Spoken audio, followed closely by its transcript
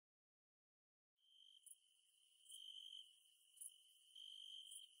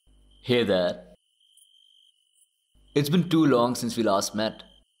Hey there. It's been too long since we last met.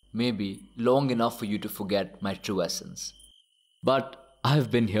 Maybe long enough for you to forget my true essence. But I've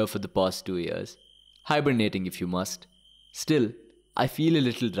been here for the past 2 years, hibernating if you must. Still, I feel a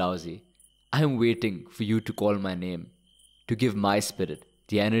little drowsy. I am waiting for you to call my name, to give my spirit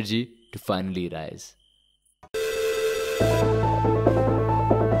the energy to finally rise.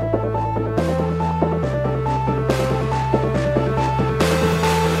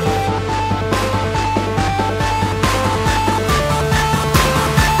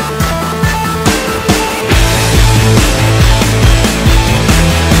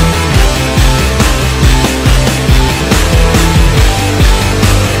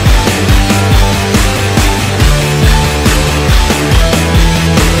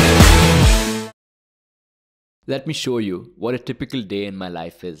 Let me show you what a typical day in my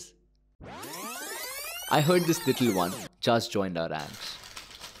life is. I heard this little one just joined our ranks.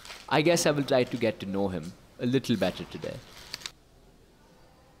 I guess I will try to get to know him a little better today.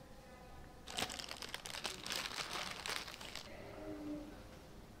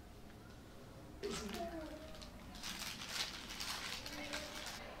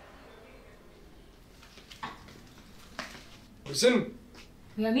 Listen.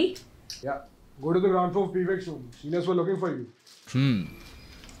 Really? Yeah. Go to the ground floor prefect room. Seniors were looking for you.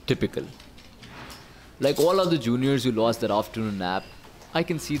 Typical. Like all other juniors who lost their afternoon nap, I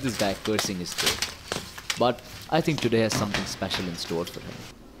can see this guy cursing his throat. But I think today has something special in store for him.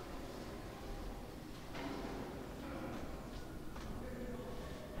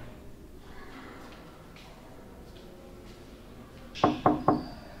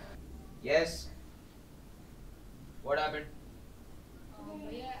 Yes. What happened?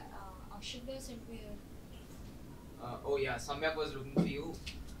 Sent me here. Oh yeah, Samyak was looking for you.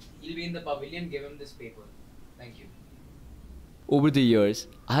 He'll be in the pavilion. Give him this paper. Thank you. Over the years,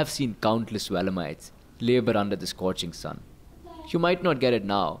 I have seen countless Welhamites labor under the scorching sun. You might not get it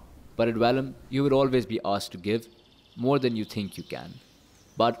now, but at Welham, you will always be asked to give more than you think you can.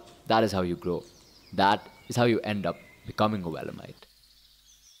 But that is how you grow. That is how you end up becoming a Welhamite.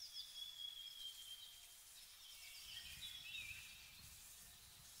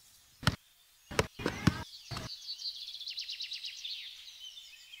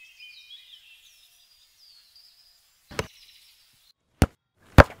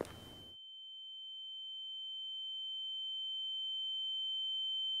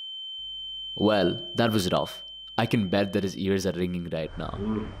 Well, that was rough. I can bet that his ears are ringing right now.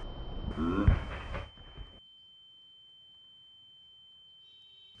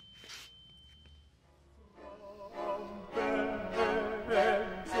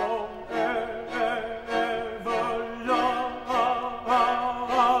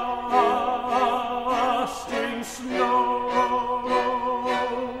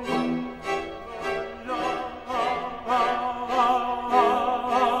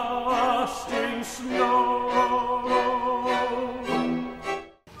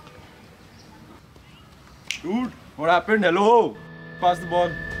 Dude, what happened? Hello? Pass the ball.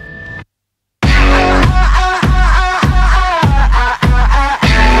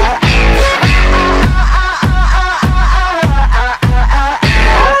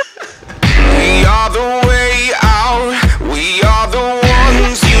 We are the way out. We are the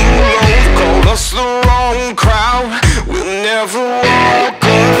ones you love. Call us the wrong crowd. We'll never walk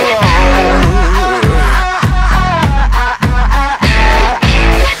alone.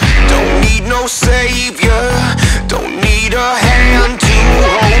 Don't need no savior. Don't need a hand to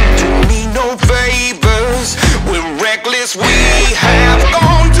hold. Don't need no favors. We're reckless. We have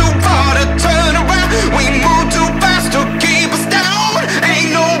gone too far to turn around. We move too fast to keep us down.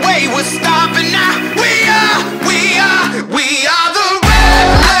 Ain't no way we're stopping now. We are the reckless. We are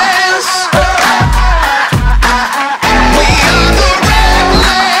the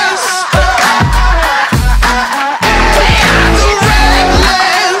reckless. We are the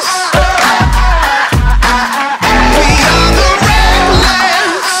reckless. We are the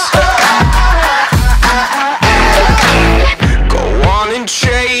reckless. Go on and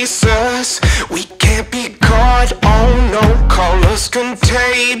chase us. We can't be caught. Oh no, call us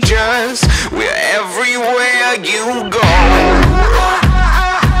contagious. We're everywhere you go.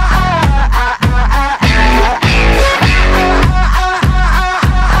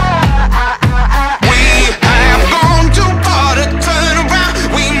 We have gone too far to turn around.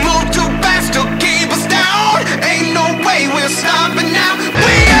 We move too fast to keep us down. Ain't no way we're stopping now.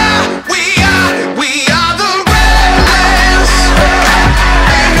 We are the reckless.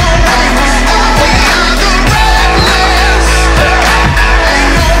 Ain't no way we're stopping. We are the reckless.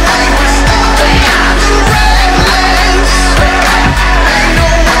 Ain't no way we're stopping. We are the reckless.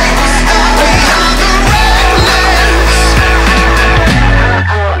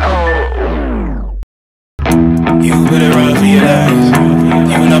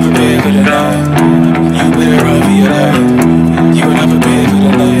 not prepared for the night. You better run for your life. You were not prepared for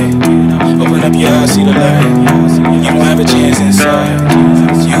the night. Open up your eyes, see the light. You don't have a chance inside.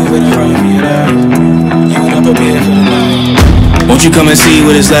 You better run for your life. You were not prepared for the night. Won't you come and see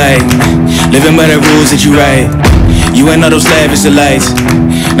what it's like? Living by the rules that you write. You ain't all those lavish delights.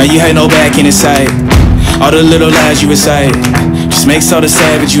 Now you had no back in sight. All the little lies you recite just makes all the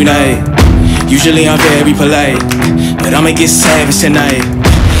savage unite. Usually I'm very polite, but I'ma get savage tonight.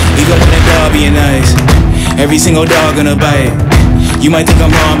 We gon' let a dog being nice. Every single dog gonna bite. You might think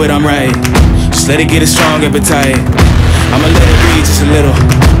I'm wrong, but I'm right. Just let it get a strong appetite. I'ma let it breathe just a little.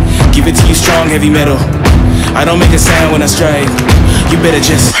 Give it to you strong, heavy metal. I don't make a sound when I strike. You better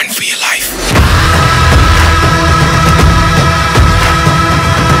just run for your life.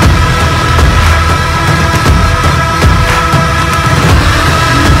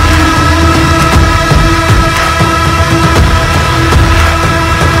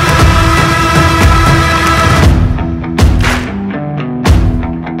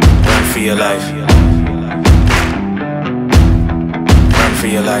 Run for your life. Run for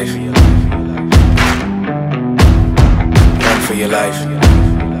your life. Run for your life.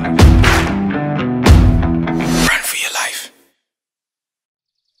 Run for your life.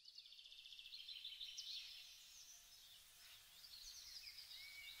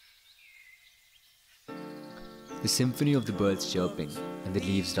 The symphony of the birds chirping and the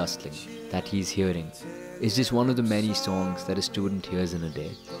leaves rustling that he is hearing is just one of the many songs that a student hears in a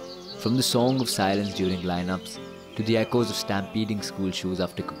day. From the song of silence during lineups to the echoes of stampeding school shoes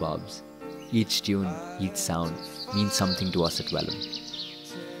after kebabs, each tune, each sound means something to us at Welham.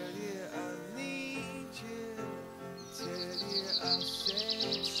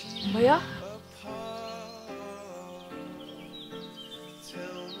 Bhaiya?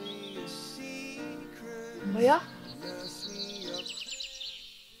 Bhaiya?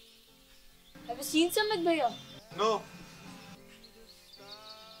 Have you seen Samyak Bhaiya? No.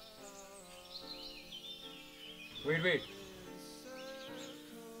 Wait.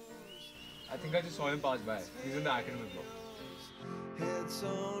 I think I just saw him pass by. He's in the academic block. Heads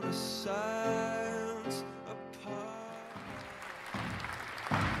on a silence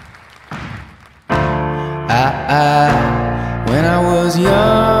When I was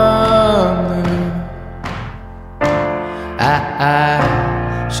younger,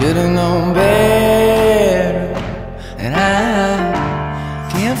 I should've known better, and I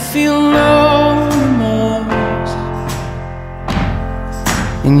can't feel no remorse,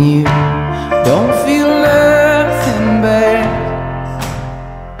 and you don't feel nothing bad.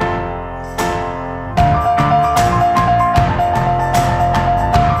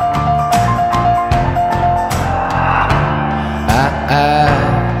 I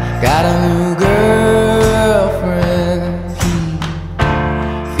got a new girlfriend. He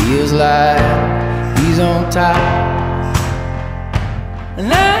feels like he's on top, and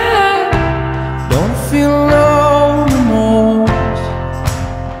I don't feel no remorse,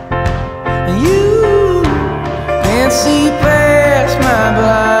 and you can't see past my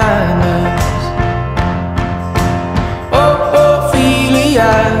blindness. Oh,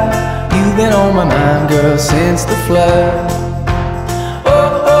 Ophelia, you've been on my mind, girl, since the flood.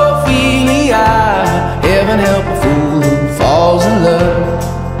 Heaven help a fool who falls in love.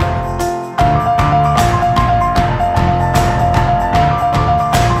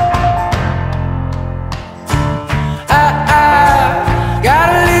 I got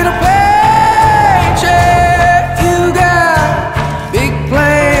a little paycheck. You got big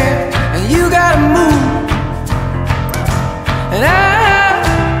plans, and you gotta move, and I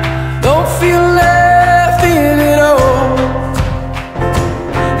don't feel nothing at all,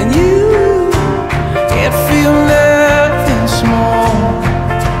 and you can't feel nothing small.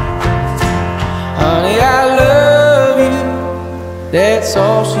 Honey, I love you, that's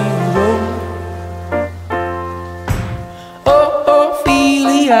all she wrote. Oh,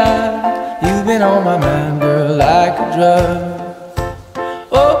 Ophelia, you've been on my mind, girl, like a drug.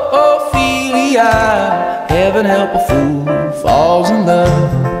 Oh, Ophelia, heaven help a fool who falls in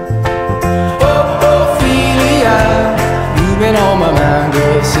love. Oh, Ophelia, you've been on my mind,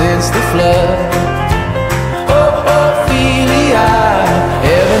 girl, since the flood. Ophelia,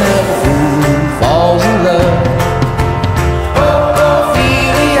 heaven help a fool who falls in love.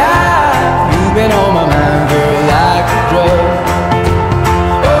 Ophelia, you've been on my mind, girl, like a drug.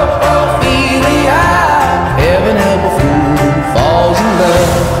 Ophelia, heaven help a fool who falls in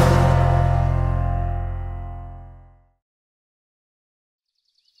love.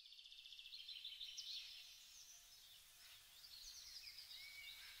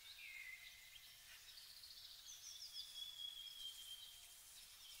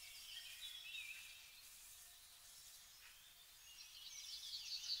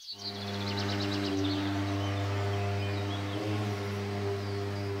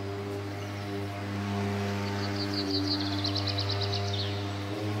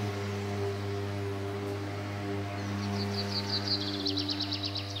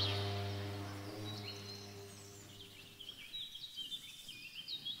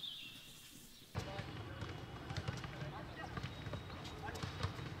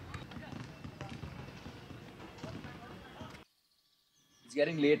 It's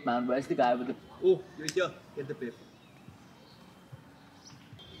getting late, man. Where's the guy with the... Oh, you're here. Get the paper.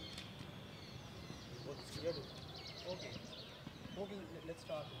 Okay, let's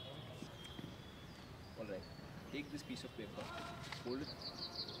start. Alright. Take this piece of paper. Hold it.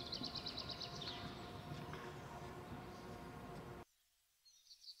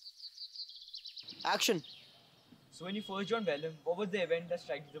 Action. So when you first joined Welham, what was the event that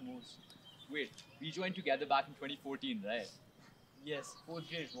struck you the most? Wait, we joined together back in 2014, right? Yes, fourth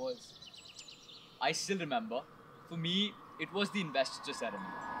grade it was. I still remember. For me, it was the investiture ceremony.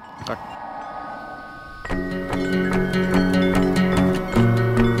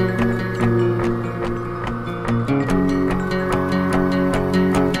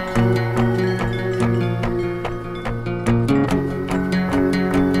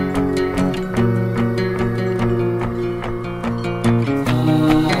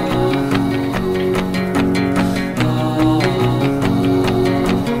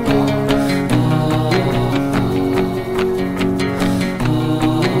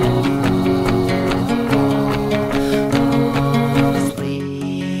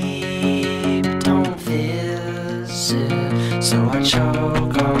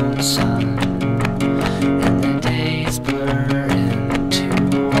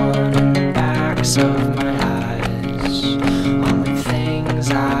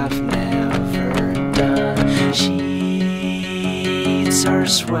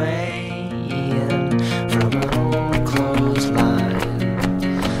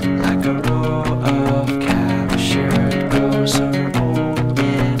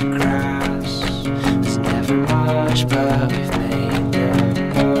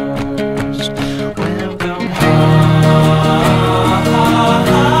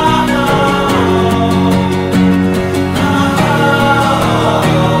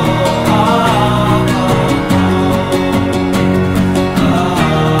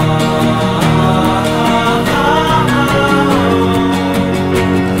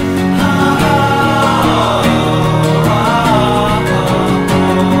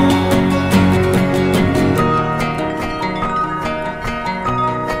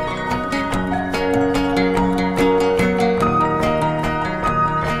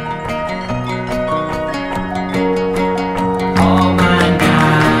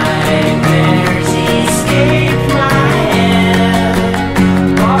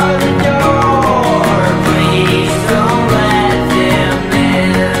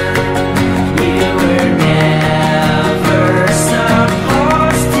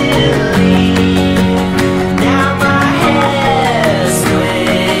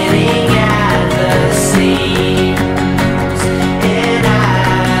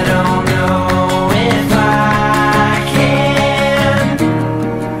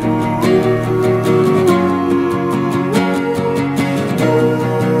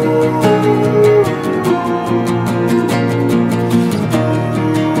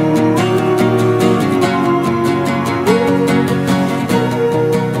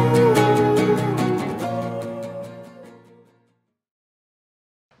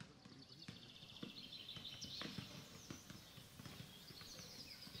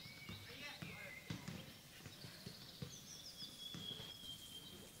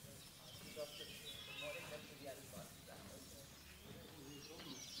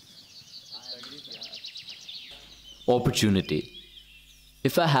 Opportunity.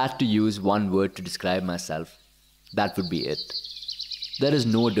 If I had to use one word to describe myself, that would be it. There is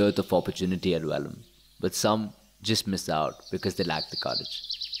no dearth of opportunity at Welham, but some just miss out because they lack the courage.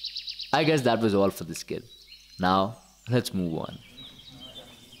 I guess that was all for this kid. Now, let's move on.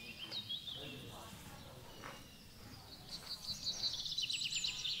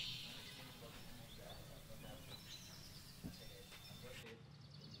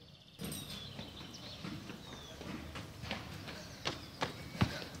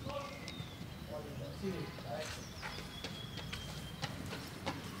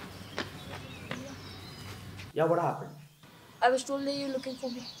 Yeah, what happened? I was told that you're looking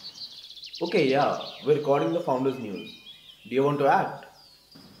for me. Okay, yeah, we're recording the founders' news. Do you want to act?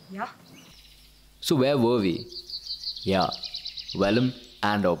 Yeah? So where were we? Yeah, Welham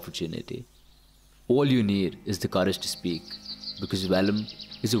and opportunity. All you need is the courage to speak, because Welham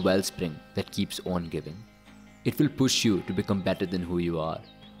is a wellspring that keeps on giving. It will push you to become better than who you are.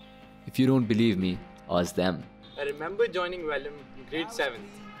 If you don't believe me, ask them. I remember joining Welham in grade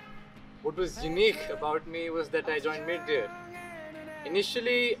 7th. What was unique about me was that I joined mid-year.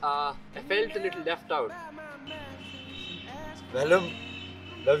 Initially, I felt a little left out. Welham,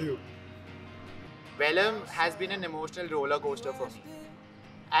 love you. Welham has been an emotional roller coaster for me.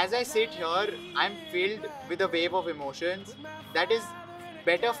 As I sit here, I'm filled with a wave of emotions that is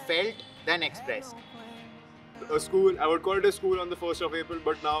better felt than expressed? A school, I would call it a school on the 1st of April,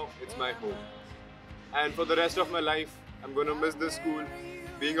 but now it's my home. And for the rest of my life, I'm going to miss this school,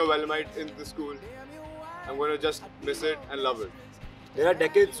 being a Welhamite in the school. I'm going to just miss it and love it. There are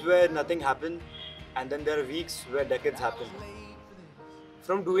decades where nothing happened, and then there are weeks where decades happen.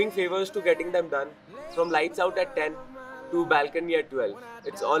 From doing favors to getting them done, from lights out at 10 to balcony at 12,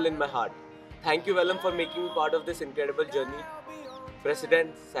 it's all in my heart. Thank you, Welham, for making me part of this incredible journey.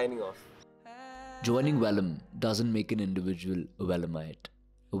 President, signing off. Joining Welham doesn't make an individual a Welhamite.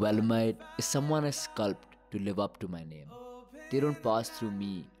 A Welhamite is someone I sculpt to live up to my name. They don't pass through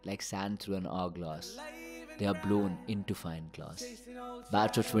me like sand through an hourglass. They are blown into fine glass.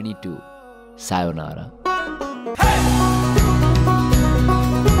 Batch of 22, sayonara.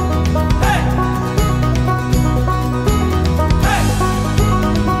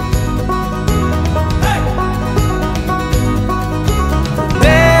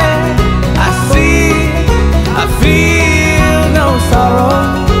 I feel no sorrow.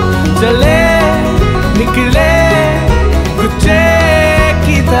 चले निकले गुच्चे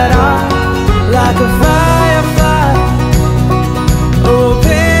की तरह, like a firefly,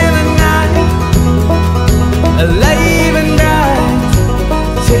 open at night, alive and bright,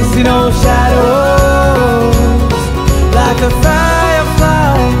 chasing all shadows, like a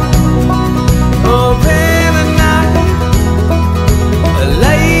firefly, open at night,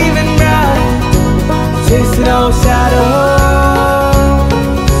 alive and bright, chasing all shadows.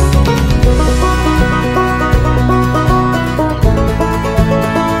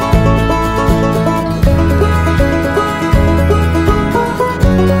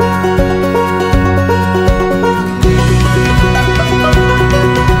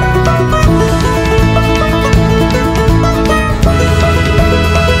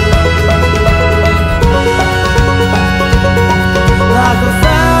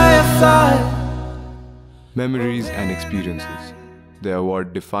 Memories and experiences, they are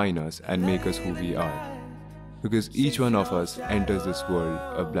what define us and make us who we are. Because each one of us enters this world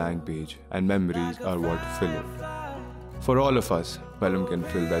a blank page, and memories are what fill it. For all of us, Welham can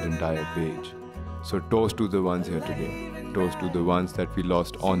fill that entire page. So toast to the ones here today. Toast to the ones that we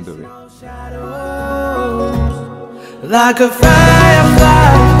lost on the way. Like a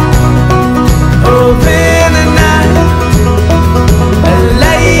firefly, open at night,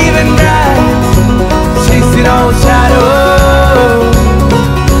 alive and bright, chasing all shadows.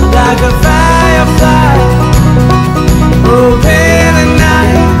 Like a